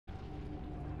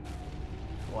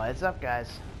What's up, guys?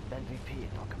 BenVP,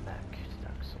 and welcome back to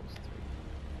Dark Souls 3.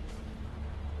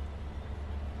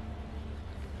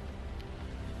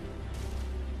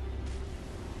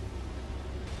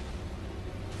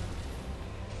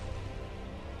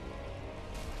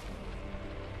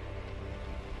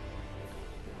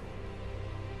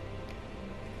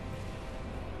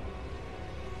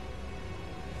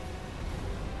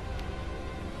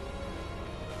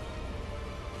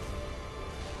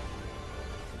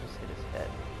 Just hit his head.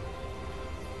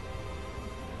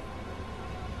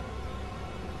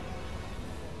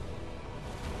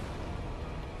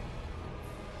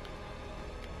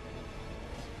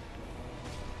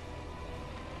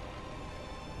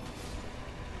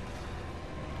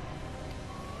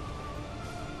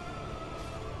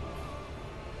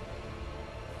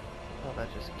 Oh,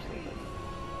 that just killed him.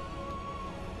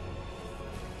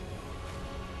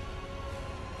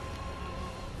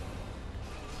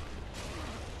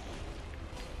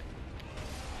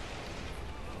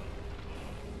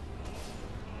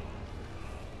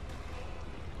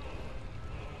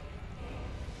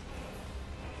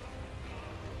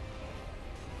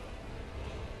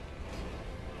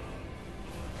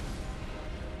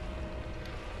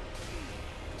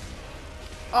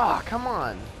 Oh, come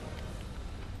on!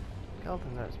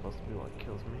 Skeletons aren't supposed to be what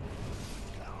kills me.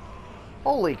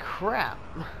 Holy crap!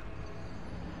 You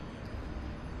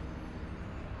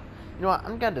know what?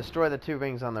 I'm gonna destroy the two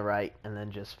rings on the right and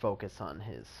then just focus on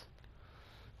his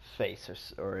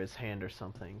face or his hand or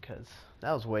something, because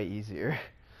that was way easier.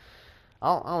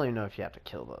 I don't even know if you have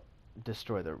to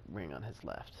destroy the ring on his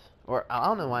left. Or, I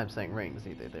don't know why I'm saying rings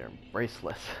either. They're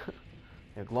bracelets.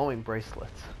 They're glowing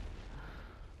bracelets.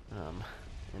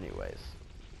 Anyways.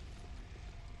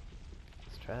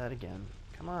 Let's try that again.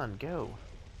 Come on, go.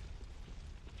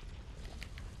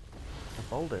 A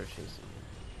boulder chasing you.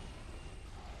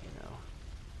 You know.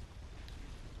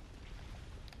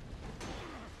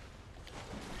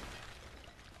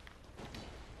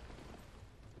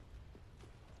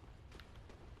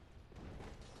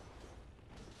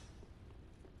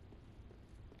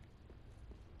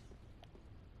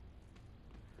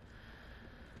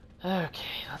 Okay,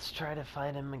 let's try to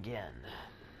fight him again.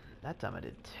 That time I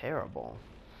did terrible.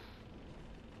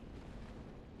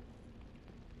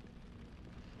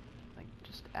 Like,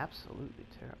 just absolutely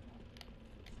terrible.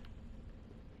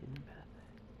 Hidden path.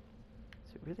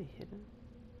 Is it really hidden?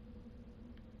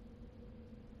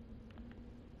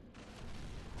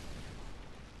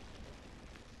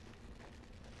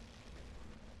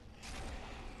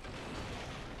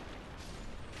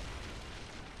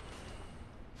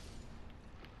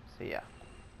 So yeah.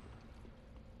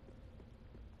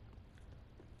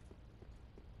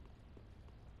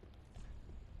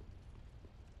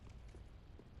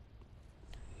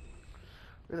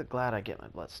 Really glad I get my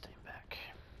bloodstain back.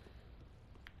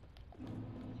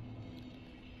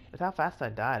 With how fast I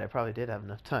died, I probably did have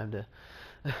enough time to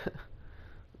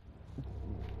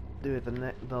do it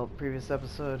the previous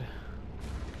episode.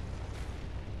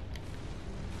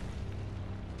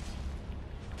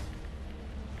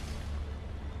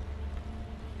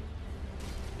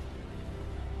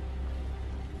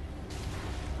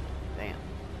 Damn.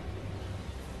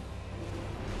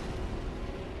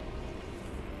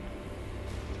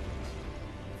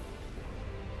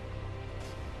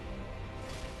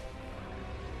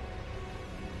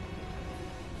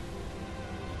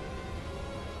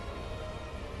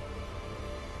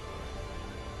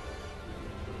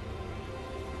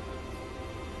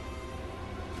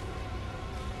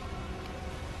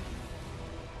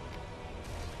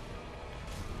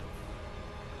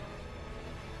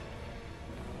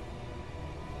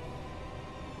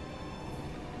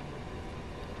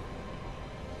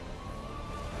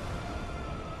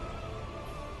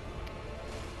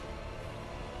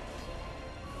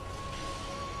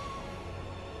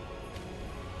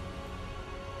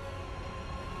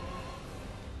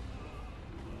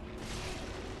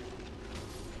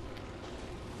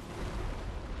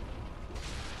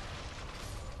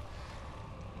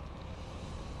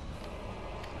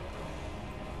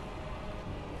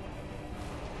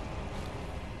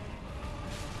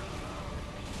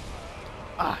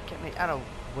 Ah, get me out of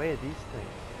the way of these things.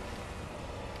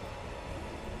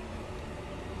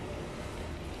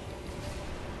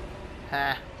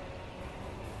 Ha.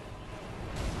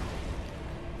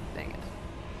 Dang it.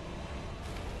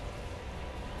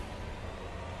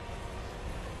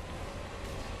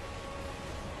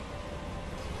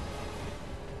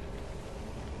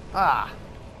 Ah!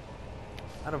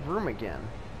 Out of room again.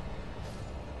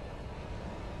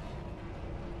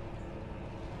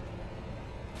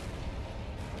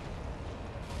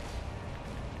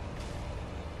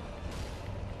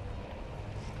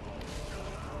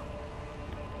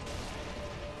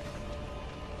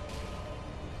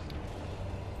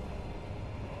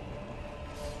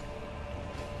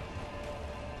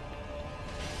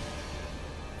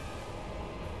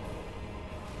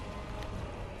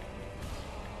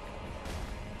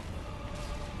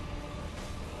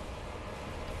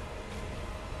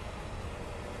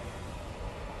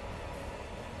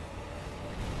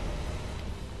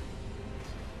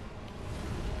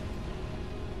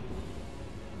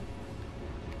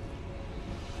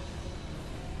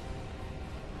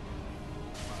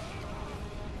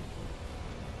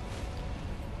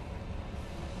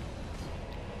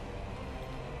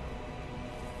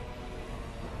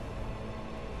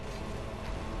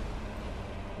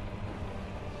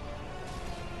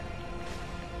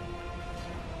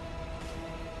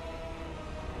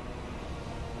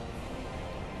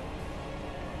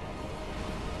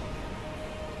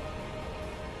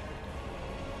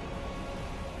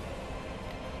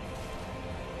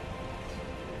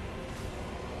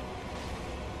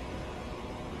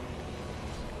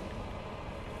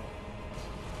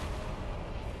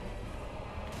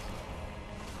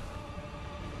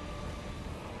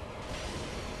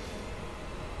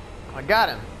 I got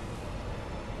him.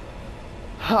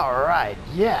 Alright,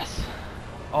 yes.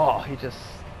 Oh, he just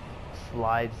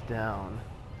slides down.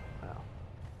 Wow.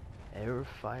 Air,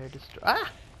 fire, destroy.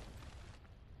 Ah!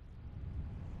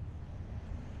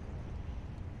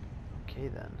 Okay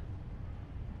then.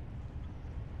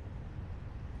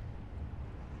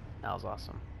 That was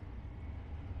awesome.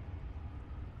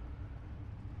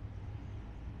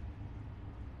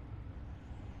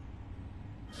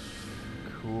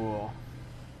 Cool.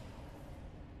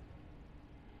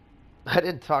 I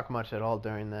didn't talk much at all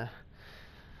during the...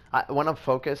 when I'm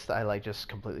focused, I like just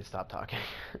completely stop talking.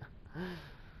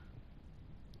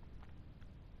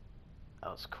 That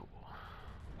was cool.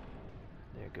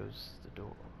 There goes the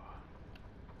door.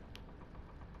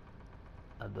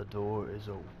 And the door is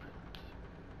opened.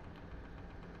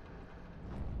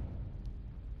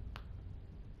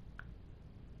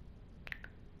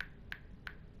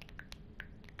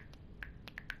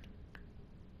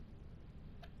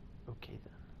 Okay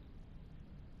then.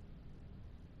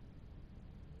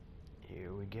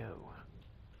 Here we go.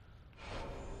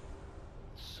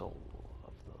 Soul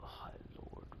of the High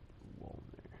Lord Wolner.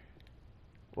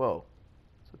 Whoa.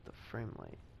 It's with the frame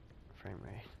rate.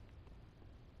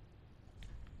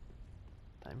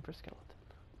 Time for skeleton.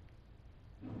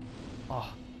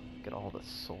 Oh, look at all the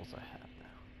souls I have now.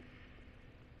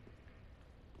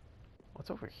 What's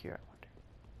over here, I wonder?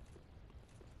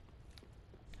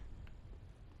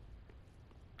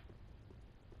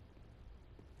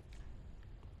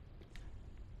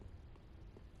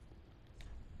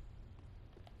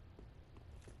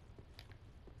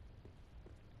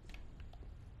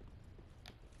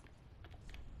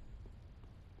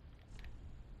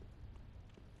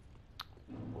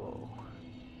 Whoa.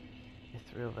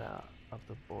 Mithril of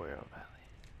the Boreal Valley.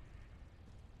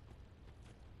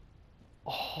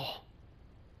 Oh!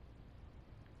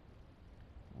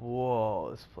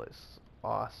 Whoa, this place is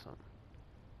awesome.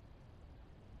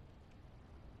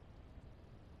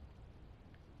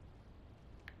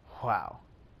 Wow.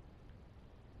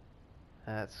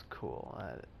 That's cool.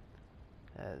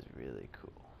 That is really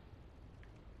cool.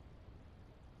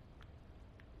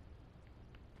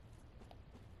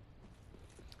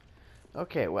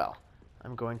 Okay, well,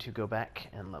 I'm going to go back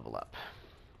and level up.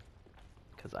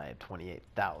 Because I have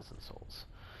 28,000 souls.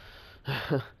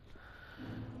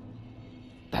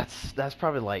 That's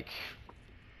probably like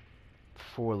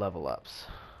 4 level ups.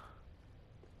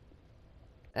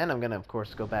 And I'm gonna, of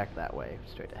course, go back that way,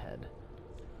 straight ahead.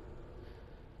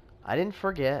 I didn't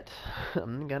forget.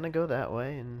 I'm gonna go that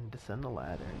way and descend the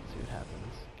ladder and see what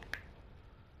happens.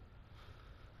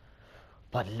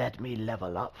 But let me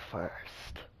level up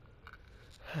first.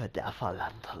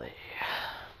 Definitely.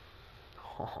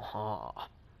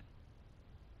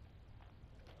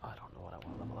 I don't know what I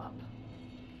want to level up.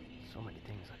 So many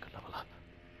things I could level up.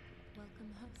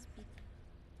 Welcome home, speaker.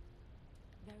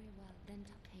 Very well, then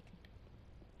taken.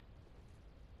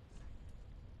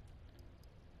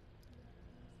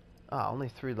 Ah, only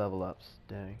 3 level ups.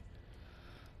 Dang.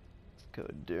 Let's go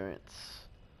endurance,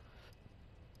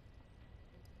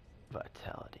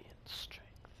 vitality, and strength.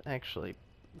 Actually,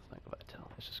 let's not go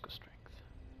vitality. Let's just go strength.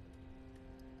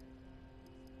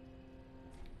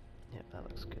 Yep, that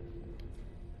looks good.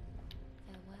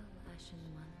 Farewell, Ashen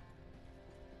One.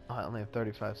 Oh, I only have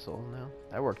 35 souls now.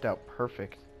 That worked out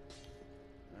perfect.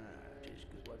 Just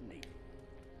good, wasn't he?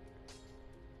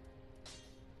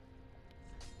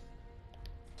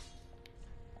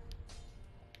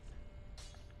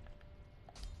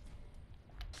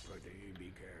 Pretty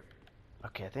be careful.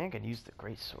 Okay, I think I can use the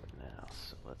greatsword now,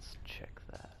 so let's check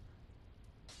that.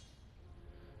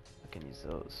 I can use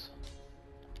those.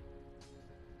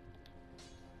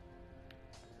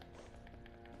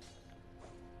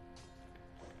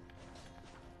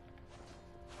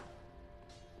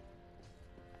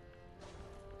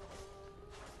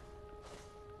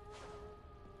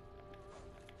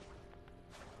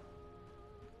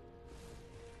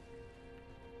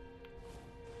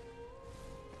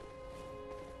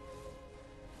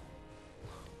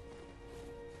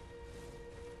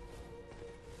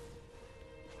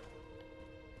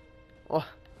 Oh.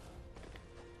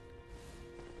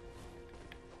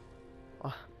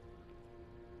 Oh.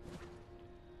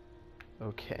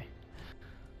 Okay.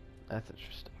 That's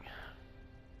interesting.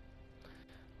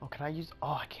 Oh, can I use...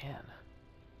 Oh, I can.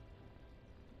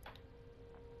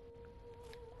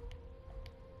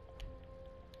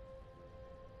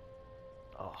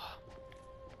 Oh.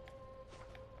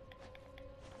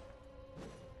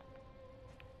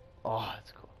 Oh,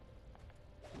 that's cool.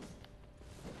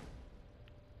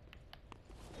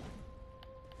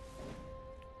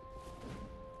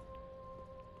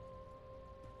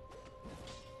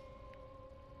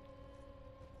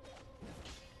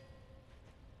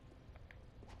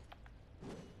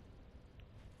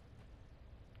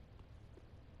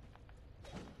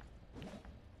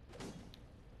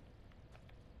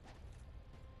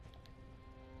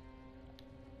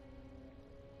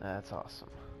 That's awesome.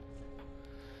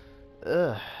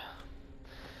 Ugh.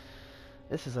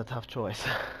 This is a tough choice.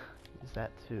 Use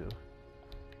that too.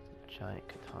 Giant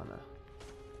katana.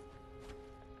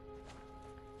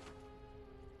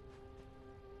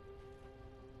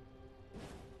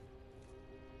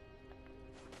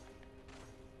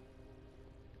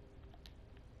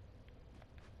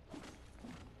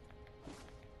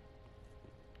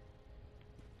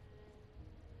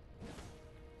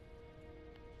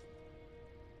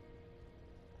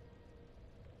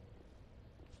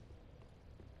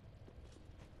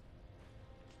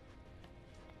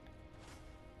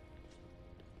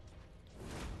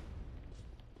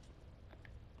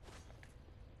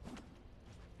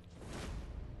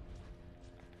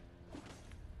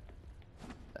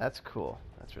 That's cool.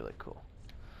 That's really cool.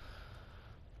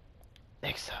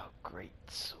 Exile Great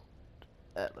Sword.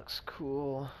 That looks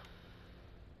cool.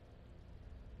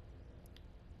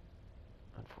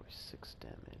 146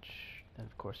 damage. And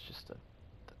of course just the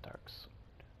dark sword.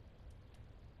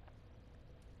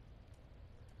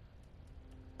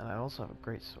 And I also have a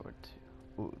great sword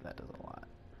too. Ooh, that does a lot.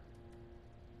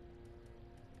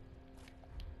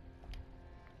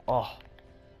 Oh.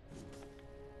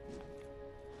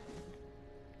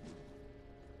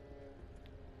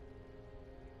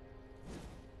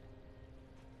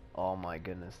 Oh my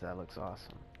goodness, that looks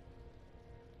awesome.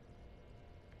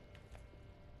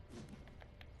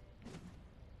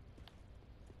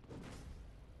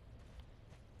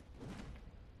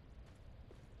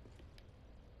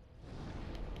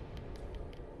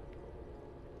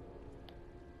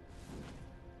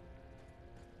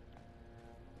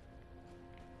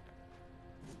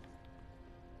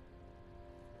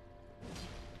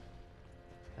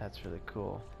 That's really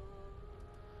cool.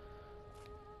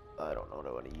 I don't know what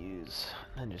I want to use.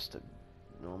 And just a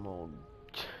normal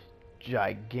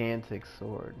gigantic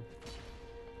sword.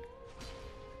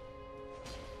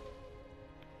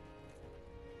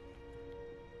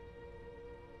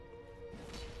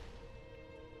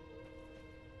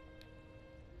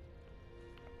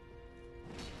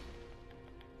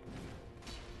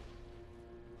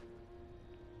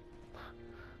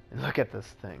 Look at this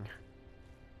thing.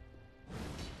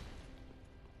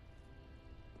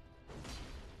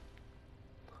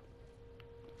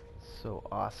 So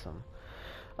awesome.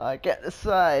 I can't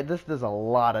decide. This does a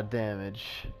lot of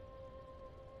damage.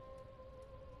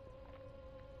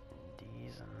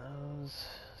 D's on those.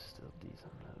 Still D's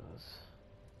on those.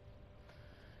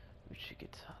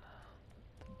 Uchikatana.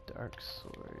 The dark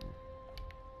sword.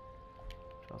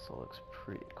 Which also looks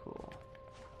pretty cool.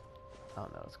 I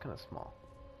don't know, it's kind of small.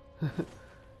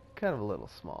 Kind of a little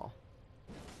small.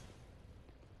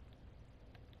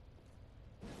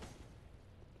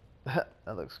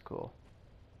 That looks cool.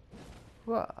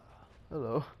 Wow.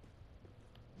 Hello.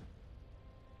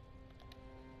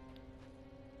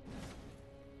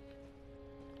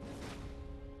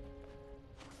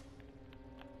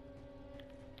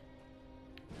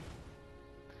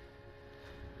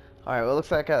 Alright, well, it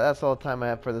looks like that's all the time I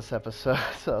have for this episode.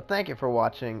 So, thank you for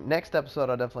watching. Next episode,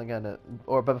 I'm definitely gonna,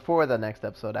 but before the next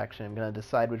episode, actually, I'm gonna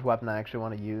decide which weapon I actually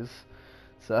want to use.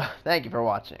 So, thank you for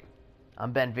watching.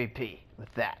 I'm BenVP.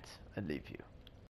 With that, I leave you.